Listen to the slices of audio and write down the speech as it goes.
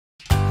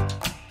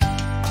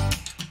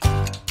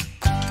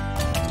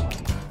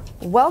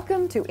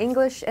Welcome to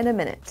English in a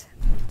Minute.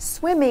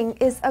 Swimming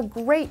is a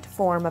great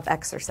form of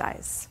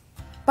exercise.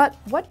 But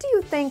what do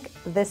you think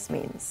this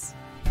means?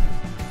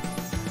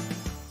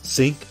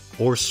 Sink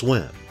or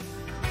swim.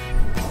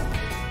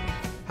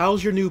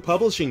 How's your new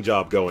publishing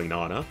job going,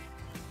 Nana?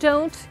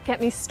 Don't get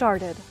me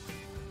started.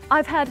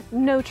 I've had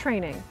no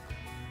training.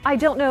 I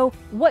don't know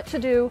what to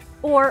do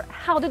or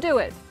how to do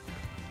it.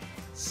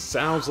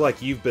 Sounds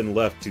like you've been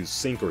left to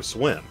sink or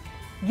swim.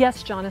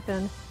 Yes,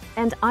 Jonathan,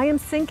 and I am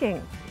sinking.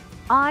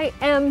 I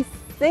am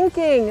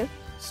sinking.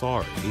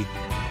 Sorry.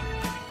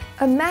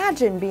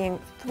 Imagine being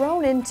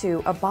thrown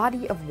into a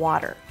body of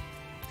water.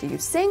 Do you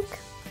sink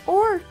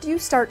or do you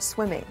start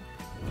swimming?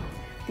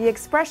 The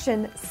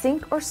expression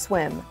sink or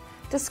swim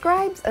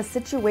describes a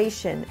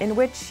situation in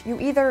which you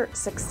either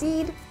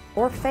succeed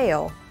or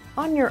fail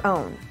on your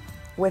own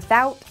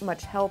without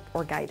much help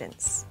or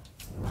guidance.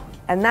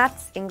 And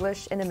that's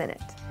English in a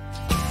Minute.